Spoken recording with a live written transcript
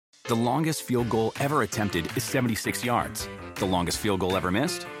The longest field goal ever attempted is 76 yards. The longest field goal ever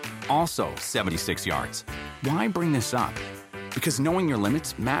missed? Also 76 yards. Why bring this up? Because knowing your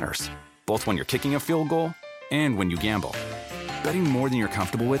limits matters, both when you're kicking a field goal and when you gamble. Betting more than you're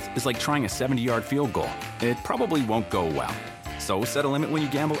comfortable with is like trying a 70-yard field goal. It probably won't go well. So set a limit when you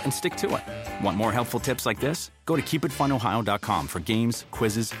gamble and stick to it. Want more helpful tips like this? Go to keepitfunohio.com for games,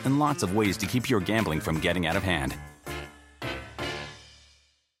 quizzes, and lots of ways to keep your gambling from getting out of hand.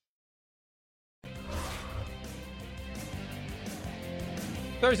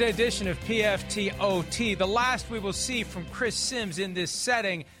 Thursday edition of PFTOT, the last we will see from Chris Sims in this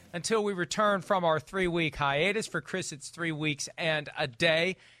setting until we return from our 3-week hiatus. For Chris, it's 3 weeks and a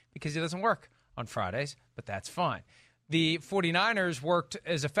day because he doesn't work on Fridays, but that's fine. The 49ers worked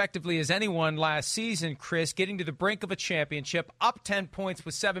as effectively as anyone last season, Chris, getting to the brink of a championship, up 10 points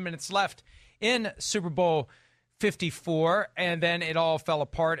with 7 minutes left in Super Bowl 54, and then it all fell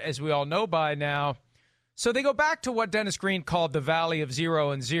apart, as we all know by now. So they go back to what Dennis Green called the Valley of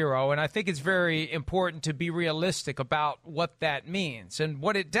 0 and 0, and I think it's very important to be realistic about what that means. And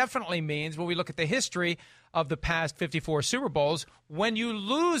what it definitely means when we look at the history of the past 54 Super Bowls, when you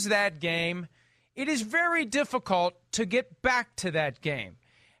lose that game, it is very difficult to get back to that game.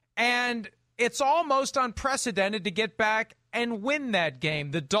 And it's almost unprecedented to get back and win that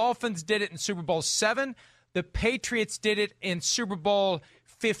game. The Dolphins did it in Super Bowl 7. The Patriots did it in Super Bowl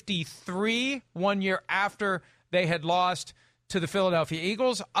 53, 1 year after they had lost to the Philadelphia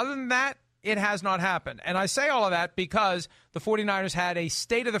Eagles. Other than that, it has not happened. And I say all of that because the 49ers had a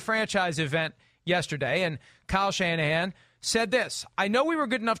State of the Franchise event yesterday, and Kyle Shanahan said this: I know we were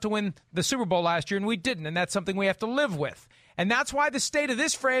good enough to win the Super Bowl last year, and we didn't, and that's something we have to live with. And that's why the state of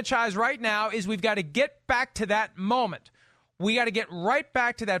this franchise right now is we've got to get back to that moment. We got to get right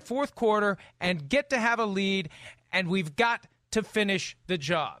back to that fourth quarter and get to have a lead, and we've got to finish the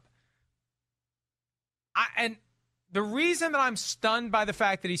job. And the reason that I'm stunned by the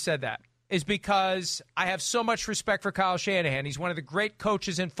fact that he said that is because I have so much respect for Kyle Shanahan. He's one of the great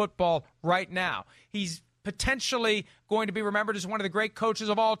coaches in football right now. He's potentially going to be remembered as one of the great coaches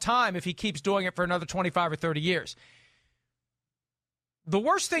of all time if he keeps doing it for another 25 or 30 years. The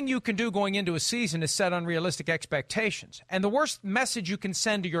worst thing you can do going into a season is set unrealistic expectations. And the worst message you can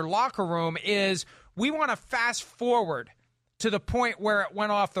send to your locker room is, we want to fast forward to the point where it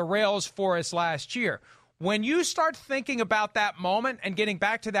went off the rails for us last year. When you start thinking about that moment and getting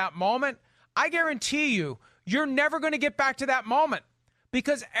back to that moment, I guarantee you, you're never going to get back to that moment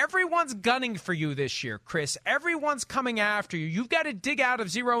because everyone's gunning for you this year, Chris. Everyone's coming after you. You've got to dig out of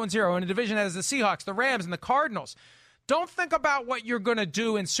 0 and 0 in a division that has the Seahawks, the Rams, and the Cardinals. Don't think about what you're going to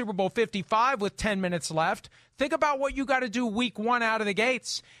do in Super Bowl 55 with 10 minutes left. Think about what you got to do week 1 out of the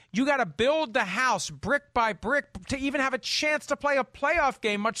gates. You got to build the house brick by brick to even have a chance to play a playoff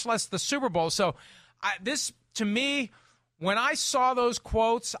game, much less the Super Bowl. So this, to me, when I saw those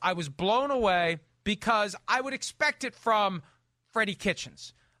quotes, I was blown away because I would expect it from Freddie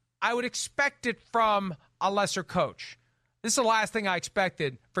Kitchens. I would expect it from a lesser coach. This is the last thing I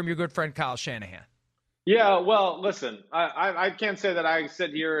expected from your good friend Kyle Shanahan. Yeah, well, listen, I can't say that I sit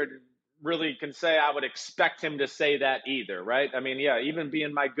here and really can say I would expect him to say that either, right? I mean, yeah, even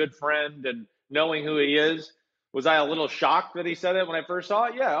being my good friend and knowing who he is, was I a little shocked that he said it when I first saw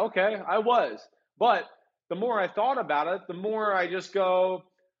it? Yeah, okay, I was. But the more I thought about it, the more I just go,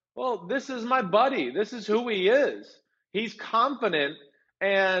 well, this is my buddy. This is who he is. He's confident,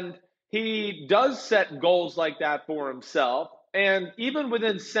 and he does set goals like that for himself. And even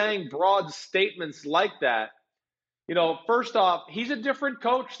within saying broad statements like that, you know, first off, he's a different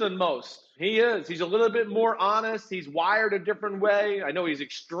coach than most. He is. He's a little bit more honest. He's wired a different way. I know he's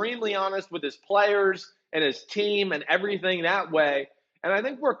extremely honest with his players and his team and everything that way. And I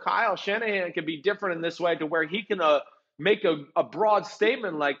think where Kyle Shanahan can be different in this way, to where he can make a broad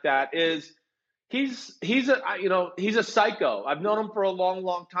statement like that, is he's a psycho. I've known him for a long,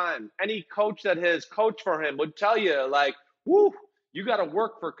 long time. Any coach that has coached for him would tell you, like, whoo, you got to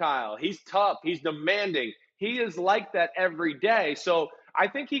work for Kyle. He's tough. He's demanding. He is like that every day. So I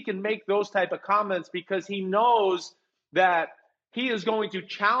think he can make those type of comments because he knows that he is going to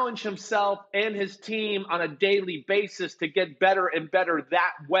challenge himself and his team on a daily basis to get better and better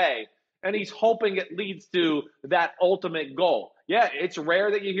that way. And he's hoping it leads to that ultimate goal. Yeah, it's rare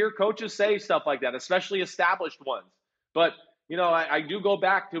that you hear coaches say stuff like that, especially established ones. But, you know, I do go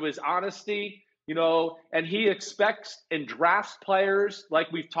back to his honesty. You know, and he expects and drafts players,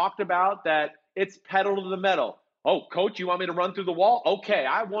 like we've talked about, that it's pedal to the metal. Oh, coach, you want me to run through the wall? Okay,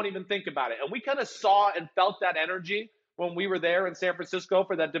 I won't even think about it. And we kind of saw and felt that energy when we were there in San Francisco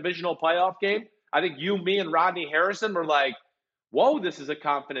for that divisional playoff game. I think you, me, and Rodney Harrison were like, whoa, this is a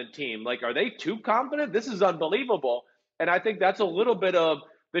confident team. Like, are they too confident? This is unbelievable. And I think that's a little bit of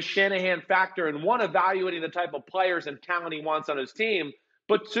the Shanahan factor, and one, evaluating the type of players and talent he wants on his team,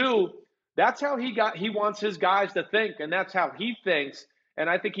 but two, that's how he wants his guys to think, and that's how he thinks. And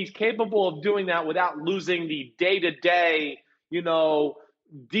I think he's capable of doing that without losing the day-to-day,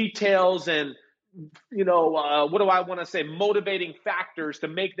 details and, what do I want to say, motivating factors to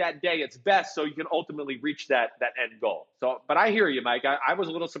make that day its best so you can ultimately reach that end goal. So, but I hear you, Mike. I was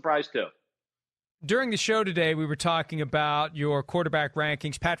a little surprised too. During the show today, we were talking about your quarterback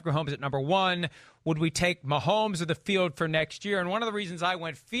rankings. Patrick Mahomes at number 1. Would we take Mahomes or the field for next year? And one of the reasons I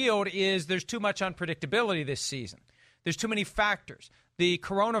went field is there's too much unpredictability this season. There's too many factors. The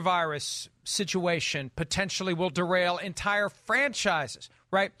coronavirus situation potentially will derail entire franchises,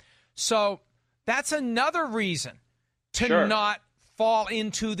 right? So that's another reason to not fall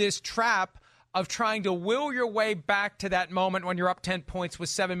into this trap of trying to will your way back to that moment when you're up 10 points with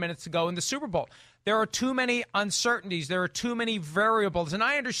 7 minutes to go in the Super Bowl. There are too many uncertainties. There are too many variables. And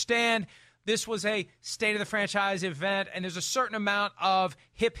I understand this was a state of the franchise event, and there's a certain amount of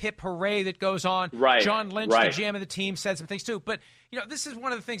hip, hip, hooray that goes on. Right. John Lynch, the GM of the team, said some things too. But, this is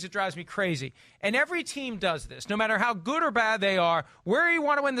one of the things that drives me crazy. And every team does this, no matter how good or bad they are. Where you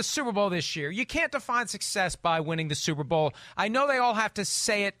want to win the Super Bowl this year? You can't define success by winning the Super Bowl. I know they all have to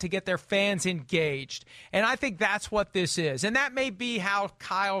say it to get their fans engaged. And I think that's what this is. And that may be how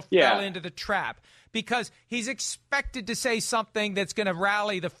Kyle fell into the trap, because he's expected to say something that's going to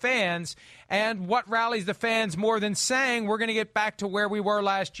rally the fans. And what rallies the fans more than saying we're going to get back to where we were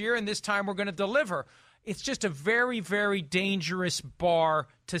last year and this time we're going to deliver? It's just a very, very dangerous bar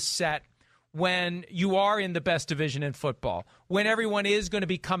to set when you are in the best division in football, when everyone is going to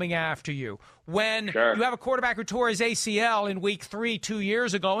be coming after you, when you have a quarterback who tore his ACL in week 3 2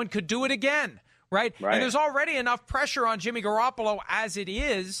 years ago and could do it again, right? And there's already enough pressure on Jimmy Garoppolo as it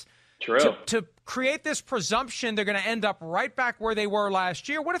is to create this presumption they're going to end up right back where they were last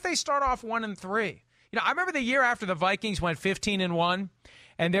year. What if they start off 1-3? I remember the year after the Vikings went 15-1,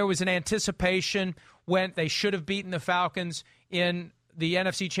 and there was an anticipation when they should have beaten the Falcons in the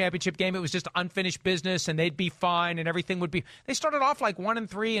NFC Championship game. It was just unfinished business, and they'd be fine, and everything would be. They started off like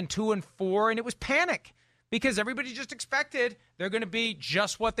 1-3 and 2-4, and it was panic because everybody just expected they're going to be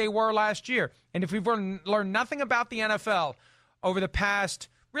just what they were last year. And if we've learned nothing about the NFL over the past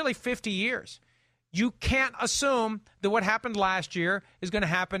really 50 years, you can't assume that what happened last year is going to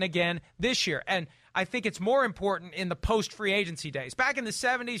happen again this year. And I think it's more important in the post-free agency days. Back in the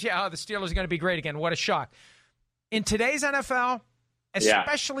 70s, the Steelers are going to be great again. What a shock. In today's NFL,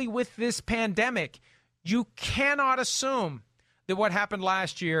 especially with this pandemic, you cannot assume that what happened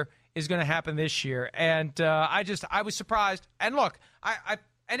last year is going to happen this year. And I was surprised. And look,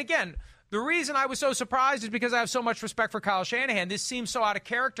 and again, the reason I was so surprised is because I have so much respect for Kyle Shanahan. This seems so out of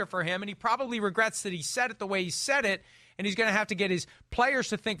character for him, and he probably regrets that he said it the way he said it, and he's going to have to get his players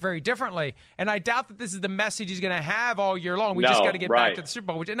to think very differently. And I doubt that this is the message he's going to have all year long. We just got to get back to the Super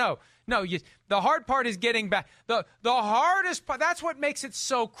Bowl. The hard part is getting back. The hardest part, that's what makes it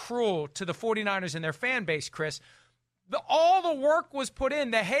so cruel to the 49ers and their fan base, Chris. All the work was put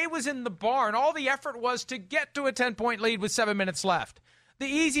in. The hay was in the barn. All the effort was to get to a 10-point lead with 7 minutes left. The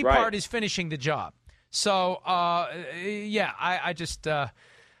easy part is finishing the job. So, I just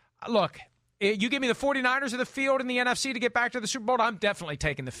look, you give me the 49ers or the field in the NFC to get back to the Super Bowl, I'm definitely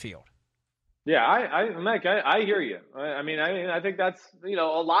taking the field. Yeah, Mike, I hear you. I think that's, a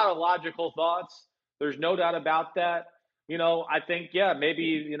lot of logical thoughts. There's no doubt about that. I think,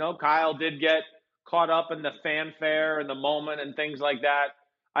 maybe, Kyle did get caught up in the fanfare and the moment and things like that.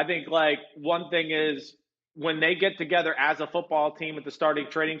 I think, one thing is, when they get together as a football team at the starting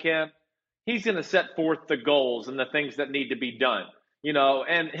training camp, he's going to set forth the goals and the things that need to be done,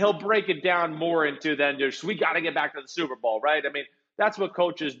 and he'll break it down more into then just, we got to get back to the Super Bowl, right? That's what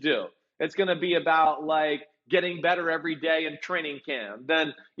coaches do. It's going to be about getting better every day in training camp,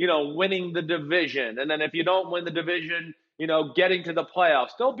 then, winning the division. And then if you don't win the division, getting to the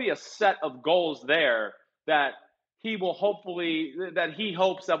playoffs. There'll be a set of goals there that he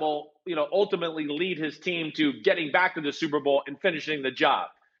hopes that will, ultimately lead his team to getting back to the Super Bowl and finishing the job.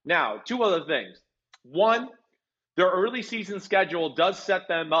 Now, 2 other things. One, their early season schedule does set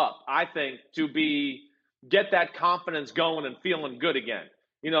them up, I think, to get that confidence going and feeling good again.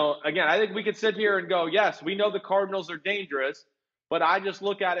 Again, I think we could sit here and go, yes, we know the Cardinals are dangerous, but I just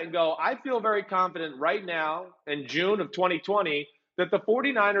look at it and go, I feel very confident right now in June of 2020 that the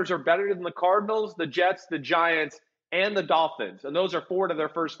 49ers are better than the Cardinals, the Jets, the Giants, and the Dolphins. And those are 4 of their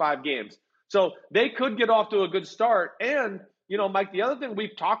first 5 games. So they could get off to a good start. And, Mike, the other thing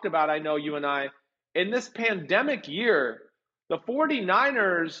we've talked about, I know you and I, in this pandemic year, the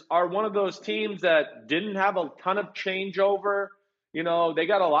 49ers are one of those teams that didn't have a ton of changeover. You know, they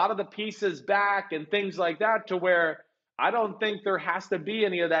got a lot of the pieces back and things like that, to where I don't think there has to be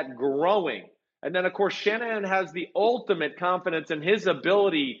any of that growing. And then, of course, Shanahan has the ultimate confidence in his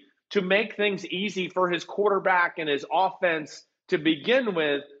ability to make things easy for his quarterback and his offense to begin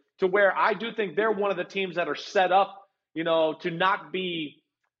with, to where I do think they're one of the teams that are set up, you know, to not be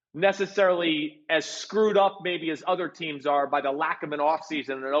necessarily as screwed up maybe as other teams are by the lack of an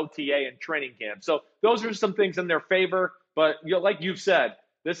offseason and an OTA and training camp. So those are some things in their favor. But you know, like you've said,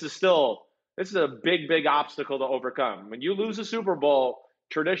 this is a big obstacle to overcome. When you lose a Super Bowl,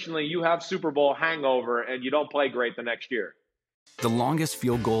 traditionally you have Super Bowl hangover and you don't play great the next year. The longest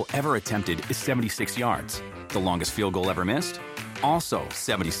field goal ever attempted is 76 yards. The longest field goal ever missed? Also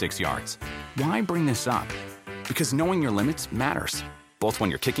 76 yards. Why bring this up? Because knowing your limits matters, both when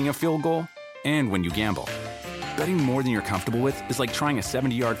you're kicking a field goal and when you gamble. Betting more than you're comfortable with is like trying a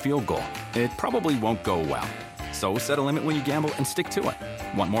 70-yard field goal. It probably won't go well. So set a limit when you gamble and stick to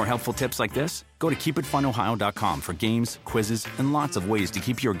it. Want more helpful tips like this? Go to keepitfunohio.com for games, quizzes, and lots of ways to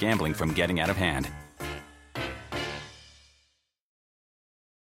keep your gambling from getting out of hand.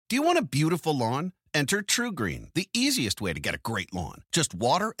 Do you want a beautiful lawn? Enter TruGreen, the easiest way to get a great lawn. Just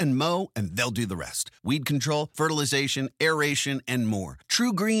water and mow, and they'll do the rest. Weed control, fertilization, aeration, and more.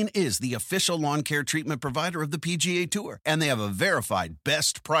 TruGreen is the official lawn care treatment provider of the PGA Tour, and they have a verified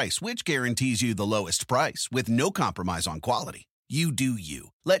best price, which guarantees you the lowest price with no compromise on quality. You do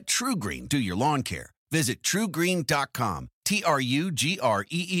you. Let TruGreen do your lawn care. Visit TruGreen.com,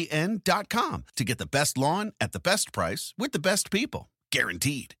 TruGreen.com, to get the best lawn at the best price with the best people.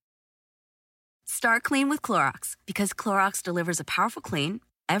 Guaranteed. Start clean with Clorox, because Clorox delivers a powerful clean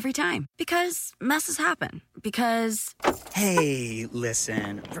every time. Because messes happen. Because... Hey,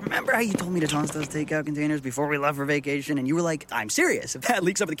 listen. Remember how you told me to toss those takeout containers before we left for vacation? And you were like, I'm serious. If that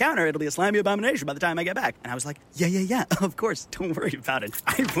leaks over the counter, it'll be a slimy abomination by the time I get back. And I was like, yeah, of course. Don't worry about it.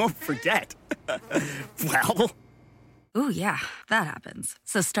 I won't forget. Well... Ooh, yeah, that happens.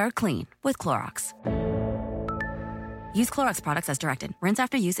 So start clean with Clorox. Use Clorox products as directed. Rinse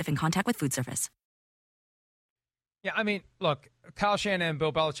after use if in contact with food surface. Yeah, I mean, look, Kyle Shanahan and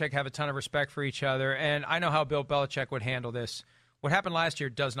Bill Belichick have a ton of respect for each other, and I know how Bill Belichick would handle this. What happened last year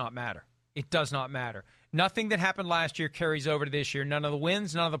does not matter. It does not matter. Nothing that happened last year carries over to this year. None of the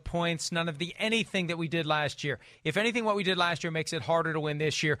wins, none of the points, none of the anything that we did last year. If anything, what we did last year makes it harder to win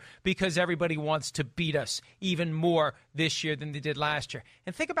this year because everybody wants to beat us even more this year than they did last year.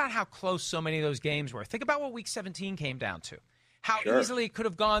 And think about how close so many of those games were. Think about what Week 17 came down to. How easily it could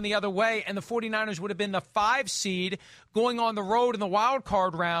have gone the other way, and the 49ers would have been the 5 seed going on the road in the wild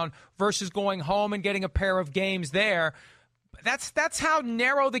card round versus going home and getting a pair of games there. That's how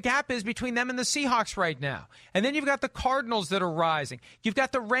narrow the gap is between them and the Seahawks right now. And then you've got the Cardinals that are rising. You've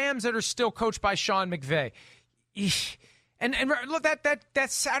got the Rams that are still coached by Sean McVay. And look,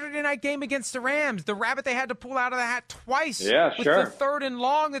 that Saturday night game against the Rams, the rabbit they had to pull out of the hat twice. Yeah, with sure. the 3rd and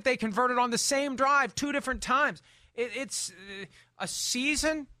long that they converted on the same drive 2 different times. It's a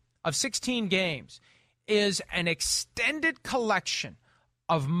season of 16 games is an extended collection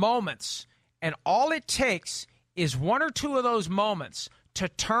of moments, and all it takes is 1 or 2 of those moments to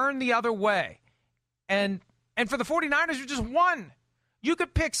turn the other way. And for the 49ers, you're just one. You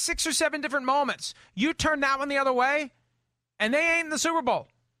could pick 6 or 7 different moments. You turn that one the other way, and they ain't in the Super Bowl.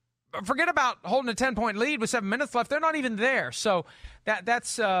 Forget about holding a 10-point lead with 7 minutes left. They're not even there. So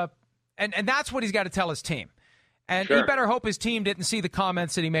that's what he's got to tell his team. And he better hope his team didn't see the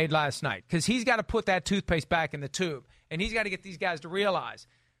comments that he made last night, because he's got to put that toothpaste back in the tube. And he's got to get these guys to realize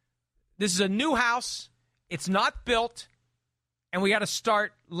this is a new house. It's not built. And we got to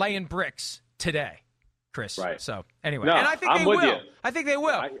start laying bricks today, Chris. Right. So anyway, no, and I think I'm they with will. you. I think they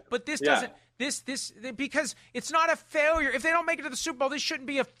will. But this doesn't. Yeah. This because it's not a failure. If they don't make it to the Super Bowl, this shouldn't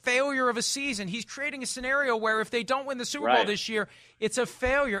be a failure of a season. He's creating a scenario where if they don't win the Super Bowl this year, it's a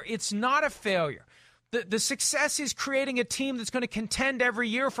failure. It's not a failure. The success is creating a team that's going to contend every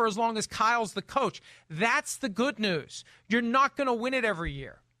year for as long as Kyle's the coach. That's the good news. You're not going to win it every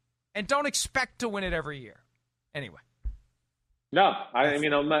year. And don't expect to win it every year. Anyway. No,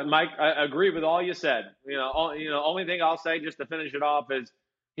 Mike, I agree with all you said. Only thing I'll say just to finish it off is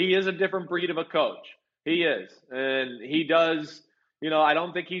he is a different breed of a coach. He is. And he does, I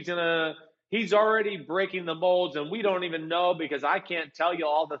don't think he's already breaking the molds, and we don't even know, because I can't tell you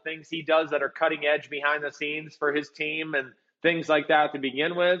all the things he does that are cutting edge behind the scenes for his team and things like that to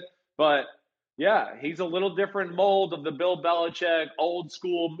begin with. But yeah, he's a little different mold of the Bill Belichick, old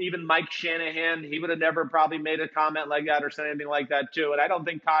school, even Mike Shanahan. He would have never probably made a comment like that or said anything like that too. And I don't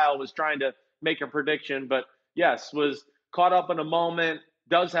think Kyle was trying to make a prediction, but yes, was caught up in a moment,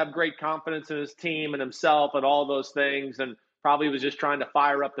 does have great confidence in his team and himself and all those things, and probably was just trying to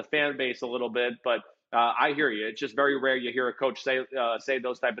fire up the fan base a little bit. But I hear you. It's just very rare you hear a coach say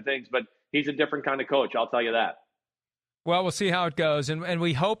those type of things. But he's a different kind of coach, I'll tell you that. Well, we'll see how it goes, and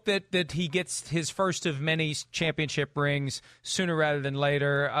we hope that he gets his first of many championship rings sooner rather than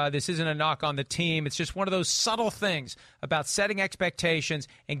later. This isn't a knock on the team. It's just one of those subtle things about setting expectations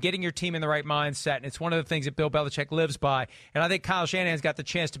and getting your team in the right mindset, and it's one of the things that Bill Belichick lives by. And I think Kyle Shanahan's got the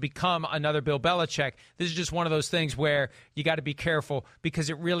chance to become another Bill Belichick. This is just one of those things where you got to be careful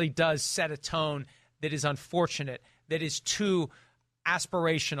because it really does set a tone that is unfortunate, that is too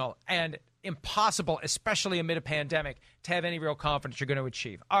aspirational and impossible, especially amid a pandemic, to have any real confidence you're going to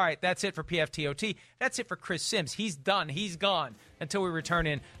achieve. All right, that's it for PFTOT. That's it for Chris Sims. He's done. He's gone until we return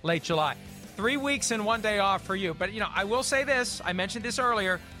in late July. 3 weeks and 1 day off for you. But, I will say this. I mentioned this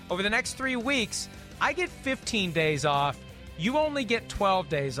earlier. Over the next 3 weeks, I get 15 days off. You only get 12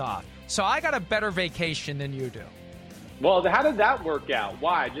 days off. So I got a better vacation than you do. Well, how did that work out?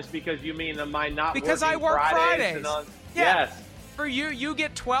 Why? Just because you mean am I not because working I work Fridays? Yeah. Yes. For you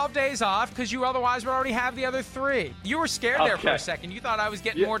get 12 days off because you otherwise would already have the other 3. You were scared there for a second. You thought I was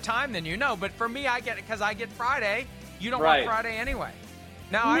getting more time than you. No, but for me, I get it because I get Friday. You don't work Friday anyway.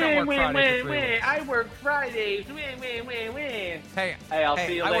 No, I don't work Friday for 3 weeks. I work Fridays. Hey, I'll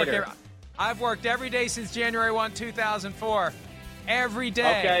see you later. I've worked every day since January 1, 2004. Every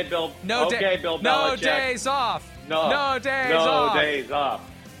day. Okay, Bill. Bill Belichick. No days off. No days off.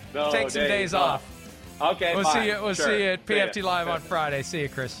 Take some days off. Okay, we'll fine. see you. We'll sure. see you at PFT Live on Friday. See you,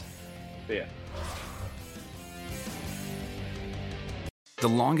 Chris. See ya. The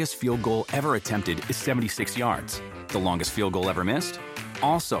longest field goal ever attempted is 76 yards. The longest field goal ever missed?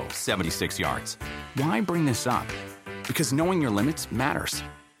 Also 76 yards. Why bring this up? Because knowing your limits matters,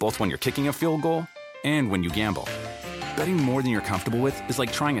 both when you're kicking a field goal and when you gamble. Betting more than you're comfortable with is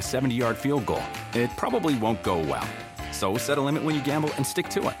like trying a 70-yard field goal. It probably won't go well. So set a limit when you gamble and stick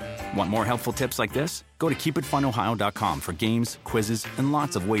to it. Want more helpful tips like this? Go to keepitfunohio.com for games, quizzes, and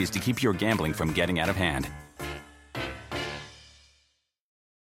lots of ways to keep your gambling from getting out of hand.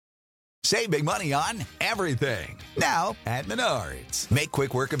 Save big money on everything. Now at Menards. Make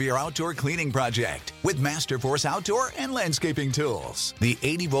quick work of your outdoor cleaning project with Masterforce outdoor and landscaping tools. The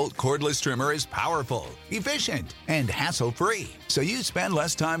 80-volt cordless trimmer is powerful, efficient, and hassle-free. So you spend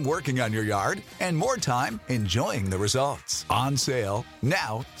less time working on your yard and more time enjoying the results. On sale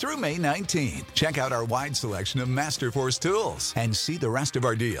now through May 19th. Check out our wide selection of Masterforce tools and see the rest of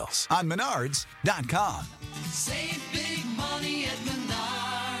our deals on Menards.com. Save big money at Menards.